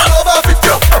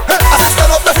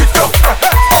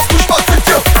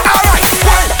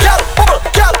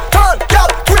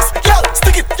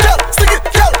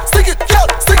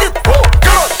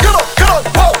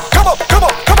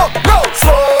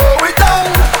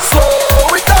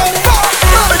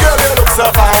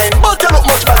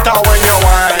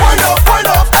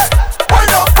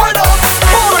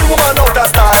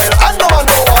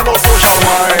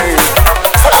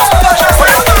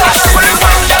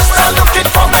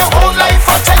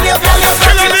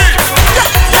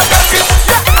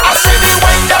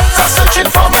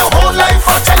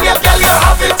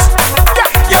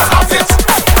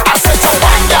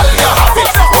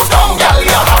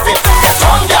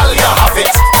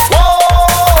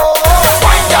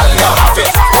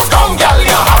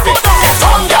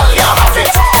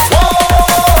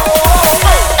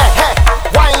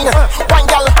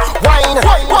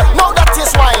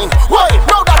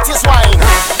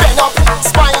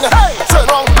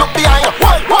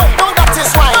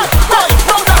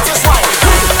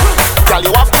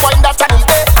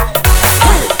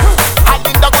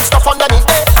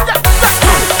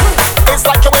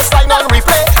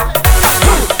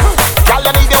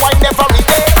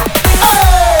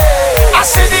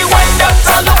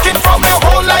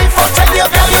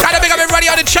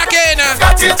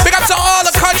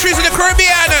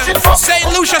 St.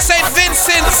 Lucia, St.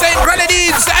 Vincent, St.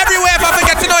 Grenadines, everywhere. If I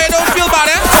forget to know you, don't feel bad,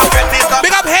 eh?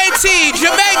 Big up Haiti,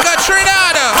 Jamaica,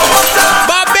 Trinidad,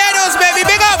 Barbados, baby,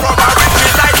 big up.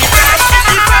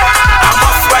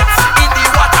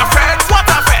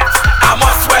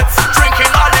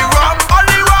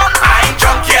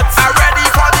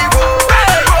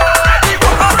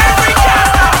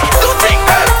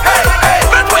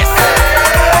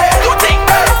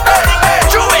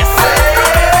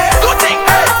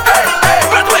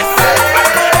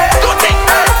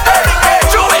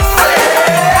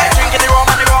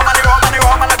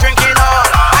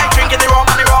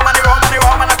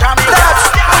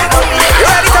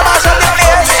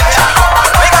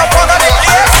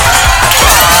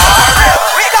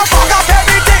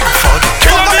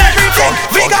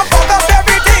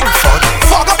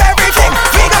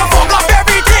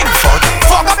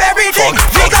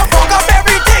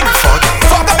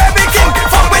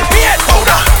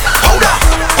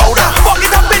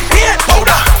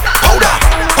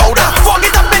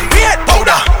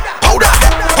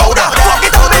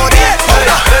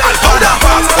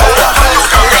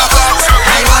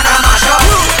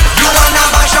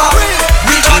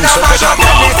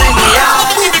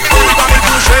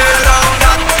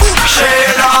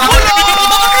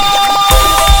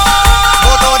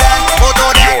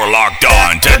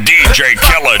 DJ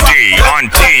Killer D on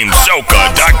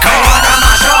TeamSoca.com.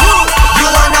 You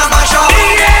wanna mash up?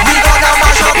 We gonna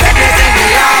mash up everything we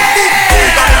have.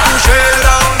 We coming to share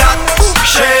on that.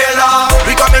 Sheila,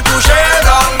 we coming to share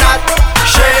on that.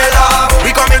 Sheila,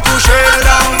 we coming to share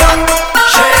on that.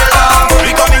 Sheila,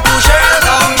 we coming to share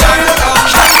on that.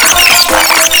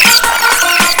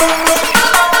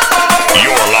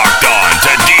 You're locked on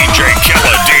to DJ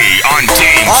Killer D on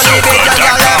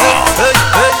TeamSoca.com.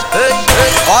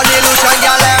 All the Lucian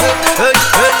gyal them,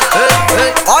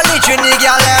 all the Trini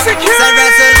gyal them, St.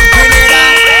 Vincent, Grenada,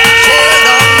 shell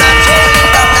down that, shell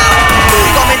down now.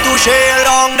 We coming to shell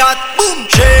down that, boom,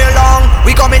 shell down.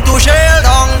 We coming to shell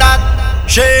down that,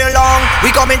 shell down.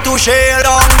 We coming to shell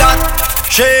down that,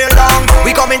 shell down.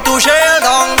 We coming to shell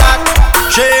down that,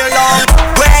 shell down.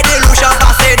 Where the Lucian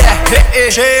pass it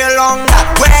there, shell down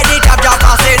that. Where the Jab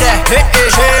pass it there,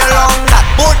 shell down that.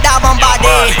 Put that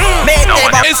body, make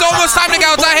them. It's almost time to get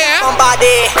out of here.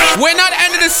 We're not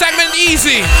ending this segment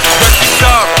easy.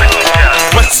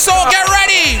 So get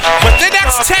ready. The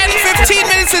next 10-15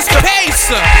 minutes is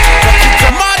pace.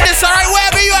 Madness, alright,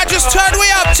 wherever you are, just turn way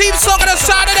up. TeamSoca on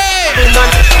Saturday.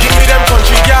 Give me them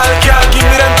country gal, give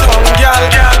me them tongue gal,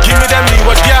 give me them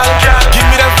Leeward gal, give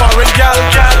me them foreign gal.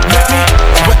 Let me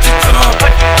wet it up,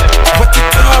 wet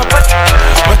it up, wet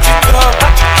it up,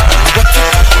 wet it.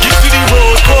 Give to the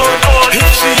road code. If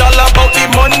she all about the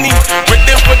money, with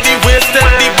them for the wasted,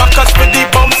 the backers for the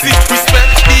bumpsy.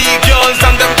 Respect the girls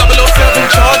and them 007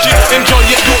 charges. Enjoy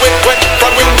it, do it wet,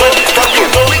 from we know, from you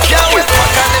know. We can't wait for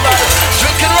carnival,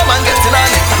 drinking rum and getting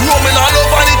on it, roaming all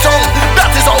over the town.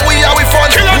 That is how we are, we fun.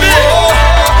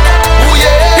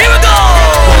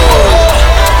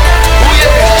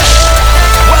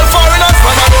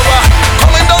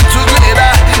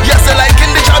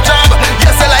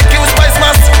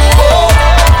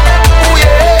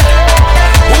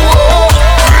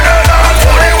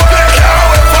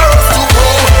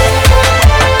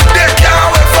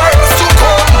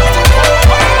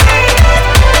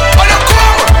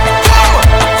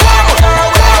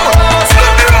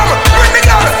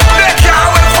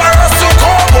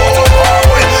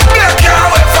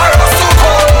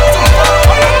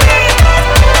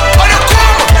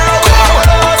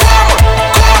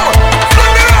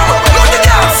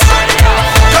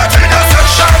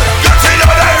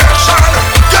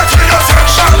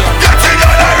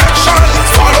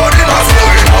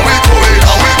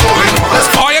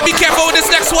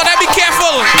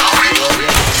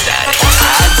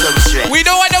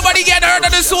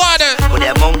 this one.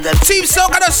 Team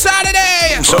Soca on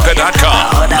Saturday.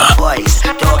 Soca.com.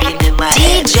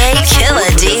 DJ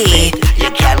Killer D.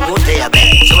 You can go to your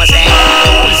bed. So I say,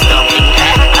 who's talking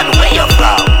and where you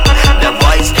from? The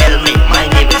voice tell me my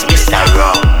name is Mr.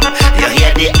 Rum. You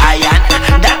hear the iron?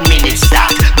 That means it's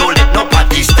start. Don't let no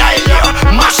party style you.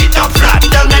 Mash it up flat.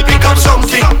 Tell me pick up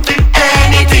something.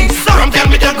 Anything. From tell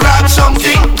me to grab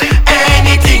something.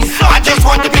 Anything. I just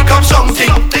want to pick up something.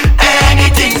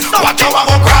 Anything. Watch how I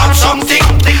go grab something.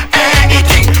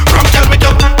 Anything. From tell me to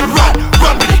run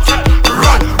with it.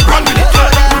 Run with it.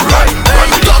 Run with it.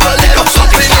 Pick up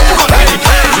something. Run with it.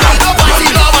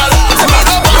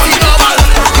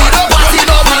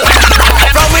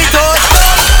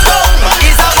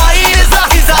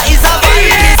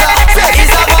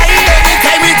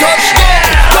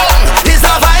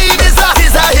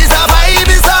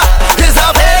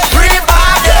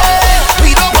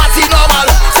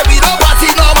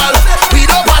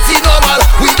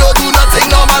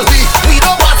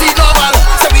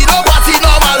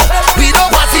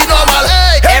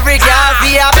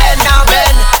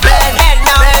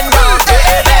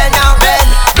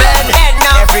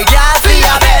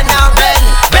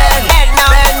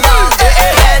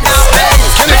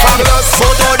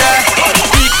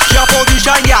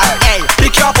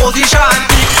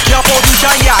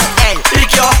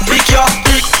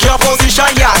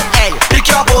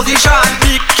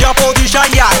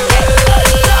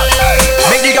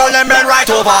 Make the girl them bend right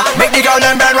over. Make the girl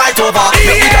them bend right over.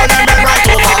 Make the girl them bend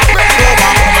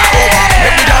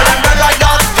like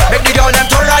that. Make the girl them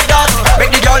turn like that.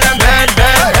 Make the girl them bend.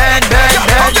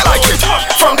 How you like it?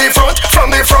 From the front, how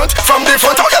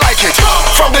you like it?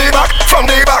 From the back, how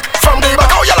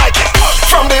you like it?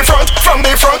 From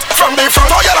the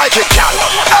front, how you like it, gal?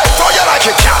 Hey, how you like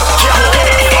it, gal?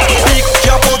 Pick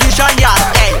your position, y'all.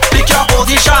 Hey, pick your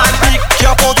position. Pick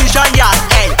your position, y'all.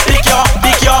 Hey, pick your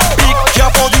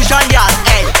position, y'all.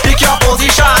 Pick your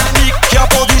position,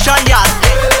 y'all.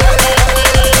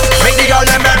 Make the girl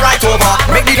them bend right over.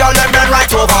 Make the girl them bend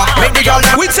right over. Make the girl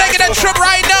them. We taking a trip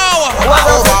right now.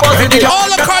 All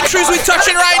the countries we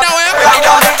touching right now, eh?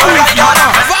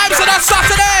 Vibes on a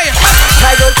Saturday.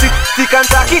 I go stick and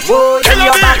tack it. Turn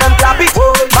your back and clap it.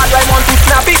 Bad I want to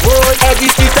snap it. Every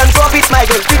street and drop it. My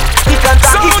girl stick and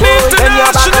tack it. Turn your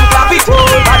back and clap it.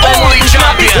 Bad I want to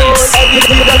snap it. Every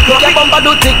street and drop your bumper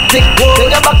do tick.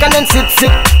 Turn your back and then sit.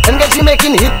 And get you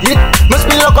making hit. Must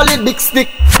be local it big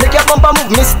stick. Make your bumper move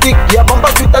mystic. Your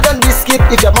bumper sweeter than biscuit.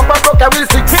 If your bumper broke I will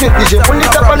fix it. If you pull it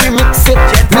up and remix it.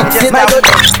 My girl.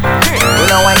 You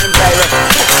know why in direct.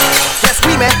 Yes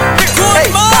we man. Hey,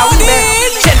 now we man.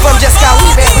 Check from Jessica, we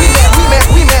met. Hey,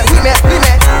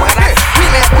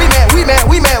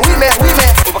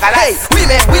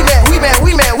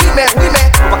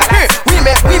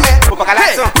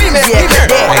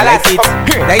 I like it.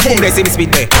 Like boom, they see me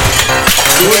speed there.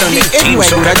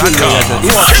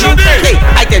 Hey,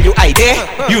 I tell you I there,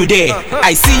 you there.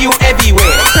 I see you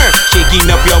everywhere. Shaking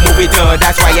up your movie turn,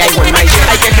 that's why I want my share.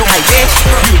 I tell you I there,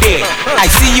 you there. I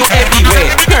see you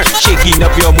everywhere. Shaking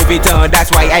up your movie turn,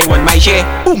 that's why I want my share.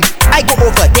 Boom, I go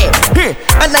over there,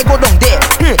 and I go down there.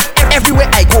 Everywhere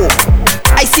I go,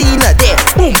 I see in a there.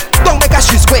 Boom, don't make a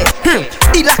street square.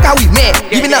 Ilaka we man,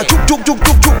 give me now juk.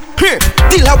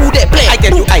 Till how would they play? I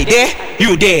tell you I there,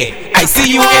 you there. I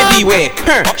see you everywhere.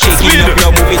 Shaking up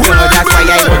your movie turn, that's why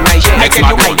I want my share. I tell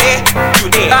you I there, you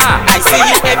there. I see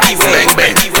you everywhere.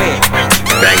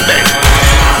 Bang.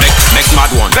 Next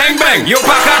mad one. Bang, yo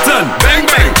Pakaton. Bang,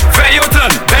 Fayoton.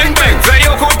 Bang,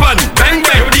 Fayo Kopan. Bang,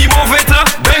 yo Demo Veta.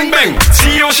 Bang,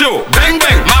 CEO Show. Bang,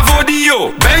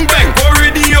 Mavodio. Bang,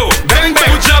 Corridio. Bang,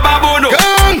 Ucha Babono.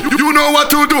 You know what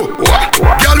to do.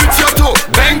 Girl with your toe.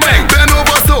 Bang, bend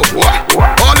over so.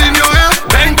 All in your hair.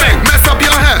 Bang, mess up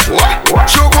your hair.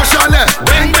 Choco chalet.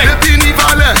 Bang, Lepini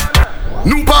valet.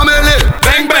 Nou pa mele.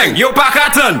 Bang, yo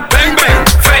Pakaton. Bang,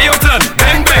 Fayoton.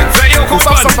 Bang, Fayo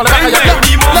Kopan. Bang, yo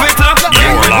Demo Veta.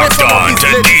 You're locked on to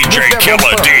DJ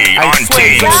Killer D on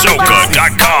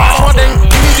TeamSoca.com.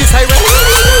 Give me this highway.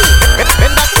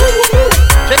 Bend that.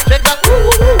 Check that. Go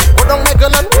down my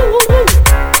girl and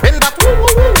bend that.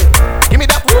 Give me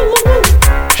that.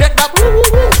 Check that.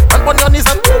 And on your knees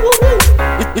and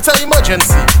it's an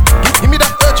emergency. Give me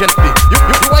that urgently. You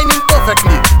whining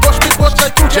perfectly. Push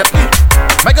like too gently.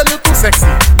 My girl, you too sexy.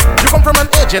 You come from an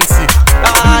agency.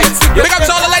 Big up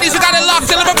to all the ladies who got it locked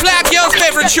in. Let me play a girl's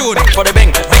favorite tune. For the bang,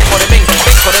 for the bang,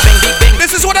 for the bang, big bang.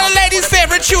 This is one of the ladies'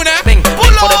 favorite tune, eh? Bang, for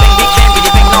the bang, big bang, big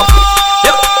bang, no.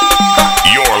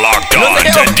 You're locked on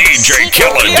to DJ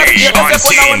Killer D on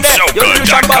TeamSoca.com. Yo,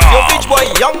 bitch boy,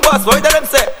 young boss, what did them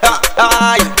say?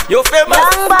 You famous?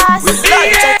 Young boss, we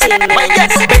slide. Bang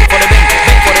for the bang,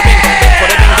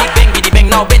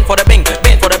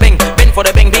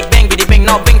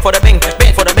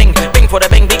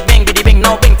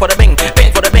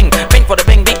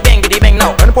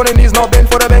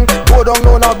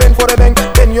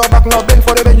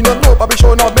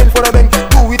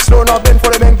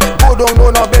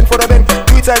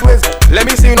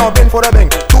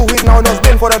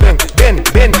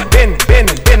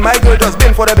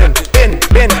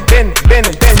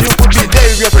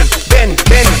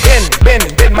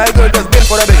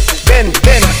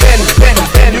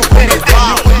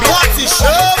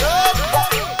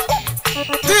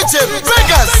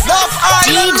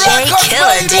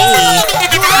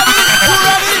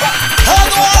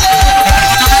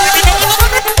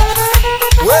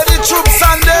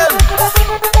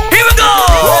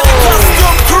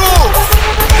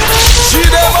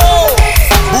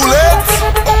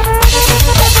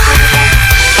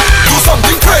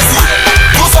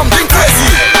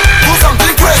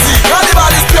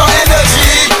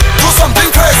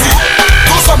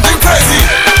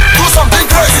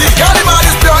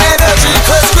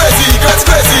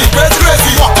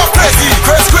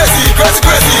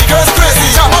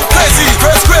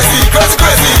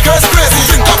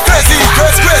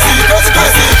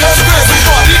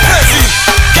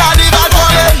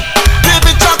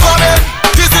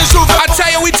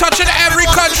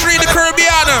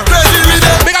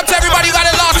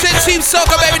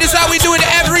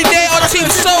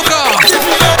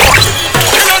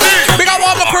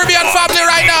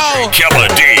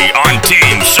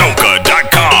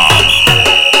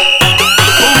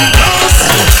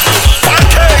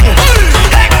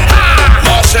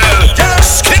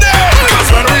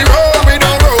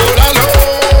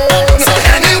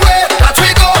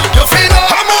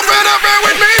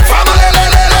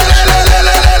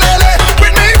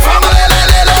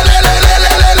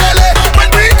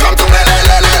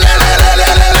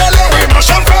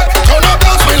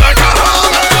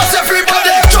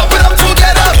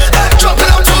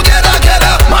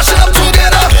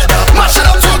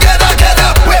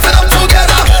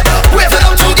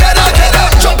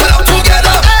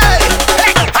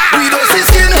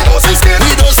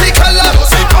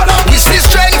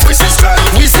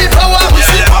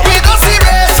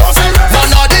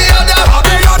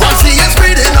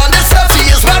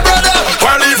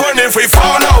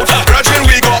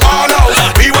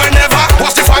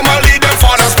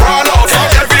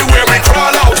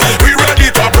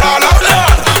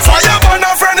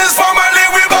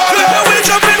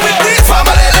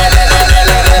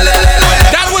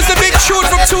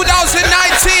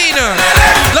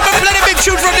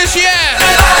 Watch, yeah.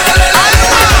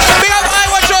 Big up I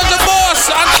Watch on the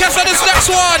boss. And guess on this next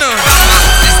one.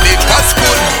 This stage was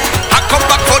good. I come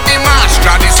back for the march.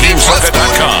 Now this stage was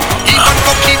good. Even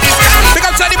for kiddies. Big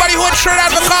up to anybody who had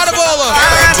Trinidad for Carnival.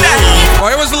 Oh,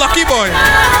 it was Lucky Boy.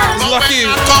 It was Lucky.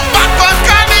 Come back for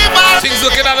carnival. Things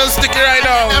looking at us sticky right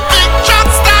now. The big truck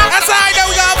stop. That's all right,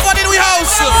 now we got fun in we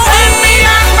house. When me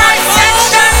and my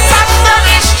section touch the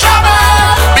is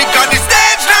trouble. Because the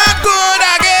stage not Good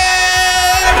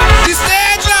again. The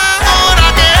stage now. Good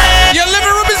again. Your living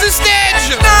room is the stage.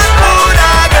 good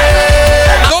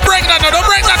again. Don't break that now. Don't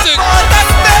break that thing.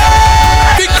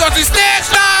 Because the stage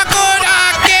now good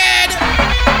again.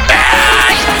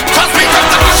 Cause we come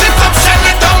to mash it up, shell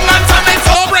it down and turn it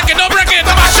up. Don't break it. Don't break it.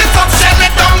 To mash it up, shell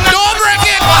it down and Don't break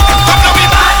it. come to be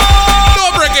back.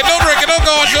 Don't break it. Don't break it. Oh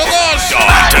gosh. Oh gosh.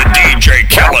 On to DJ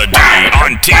Killer D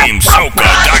on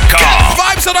TeamSoca.com.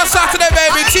 Vibes on a Saturday,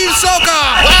 baby. Team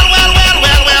Soca. Well.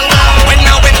 When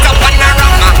I went up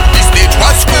Panorama, the stage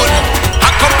was good. I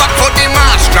come back for the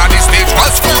march. Now the stage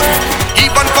was good.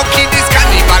 Even for kiddies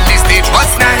carnival, the stage was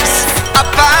nice. A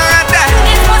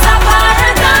paradise. It was a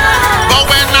paradise. But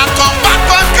when I come back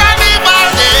on carnival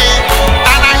day,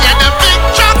 and I hear the big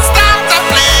truck start to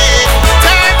play,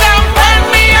 turn down when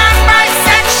me and my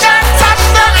section touch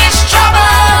the is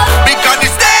trouble. Because the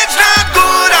stage not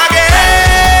good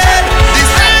again. The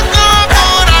stage not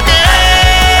good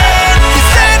again. The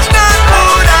stage not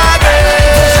good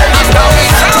again. Now we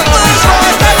jump on the shore.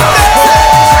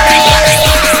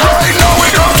 Right now we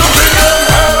got to kill them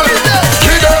hell.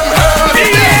 Kill them hell.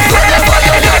 Whenever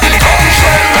you hear the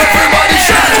gunshot, everybody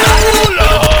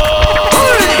shout.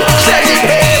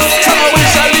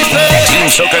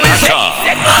 TeamSoca.com.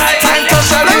 Time to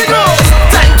sell it.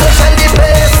 Time to sell the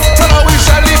place. Tell her we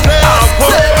sell the place.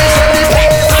 Say we sell the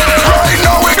place. Right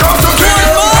now we got to kill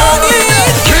them hell.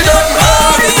 Kill them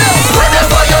hell.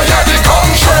 Whenever you hear the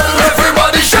gunshot,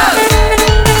 everybody shout.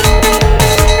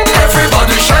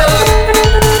 Everybody shout.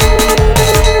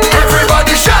 Everybody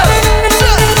shout.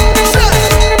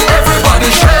 Everybody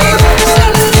shout.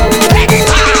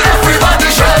 Everybody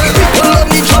shout. People love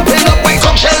me jumping up when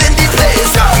come shell in the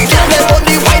place. Girl, them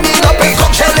only winding up when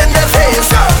come shell in their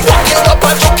face. Walking up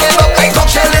and chucking up when come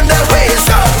shell in their waist.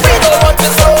 We don't want to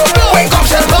slow when come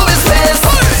shell blow his face.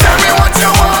 Tell me what you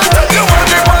want. You want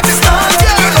the party start.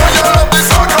 You know you love the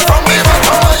soca from the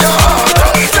bottom of your heart.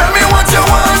 Tell me what you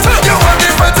want. You want the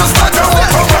party to start. You want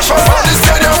to rush up on the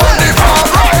stadium when the ball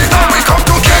right. Now we come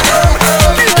to kill them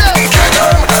hell. Kill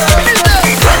them hell.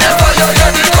 Whenever you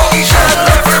hear the gunshot,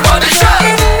 everybody shout.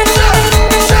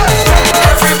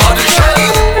 Everybody shout. Everybody shout.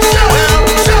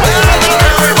 Everybody shout. When I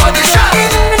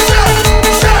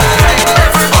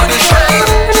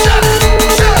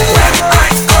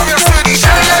come you see the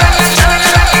shout.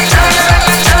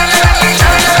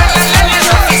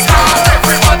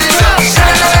 Everybody shout. Everybody shout.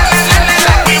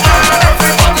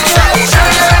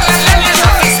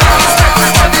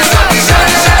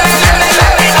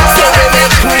 So we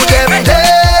make who them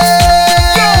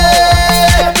dead.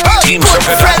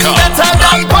 TeamSoca.com. Better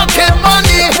than pocket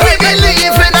money. We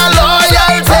believe in a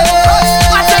loyalty.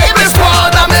 I tell you me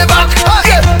squad on me back.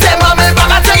 Them on me back.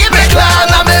 I tell you me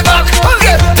clan on me back.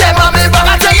 Them on me back.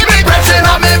 I tell you me brethren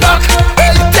on me back.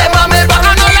 Them on me back.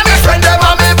 I know you me friend. Them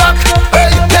on me back.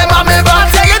 Them on me back.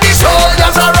 I tell you the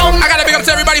soldiers are wrong. I gotta big up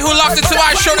to everybody who locked into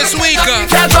our show this week.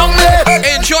 Can't wrong me.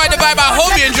 Enjoy the vibe. I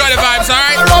hope you enjoy the vibes,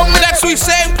 alright? Next week,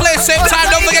 same place, same time.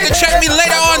 Don't forget to check me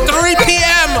later on 3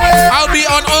 p.m. I'll be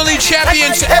on Only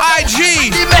Champions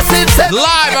IG The message said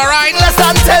live, alright? less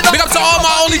than 10. Big up to all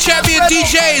my Only Champion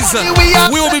DJs.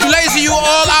 We will be blazing you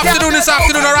all afternoon this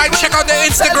afternoon, alright? Check out their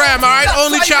Instagram, alright?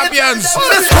 Only Champions.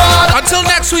 The squad. Until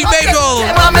next week, baby.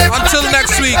 Until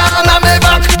next week. On me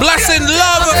back. Blessing,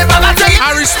 love, I tell you.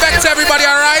 and respect to everybody,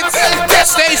 alright?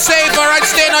 Stay safe, alright?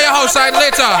 Stay in your house, alright?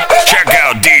 Later. Check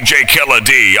out DJ Killer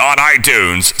D on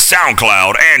iTunes,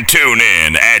 SoundCloud, and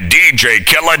TuneIn at DJ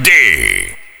Killer D.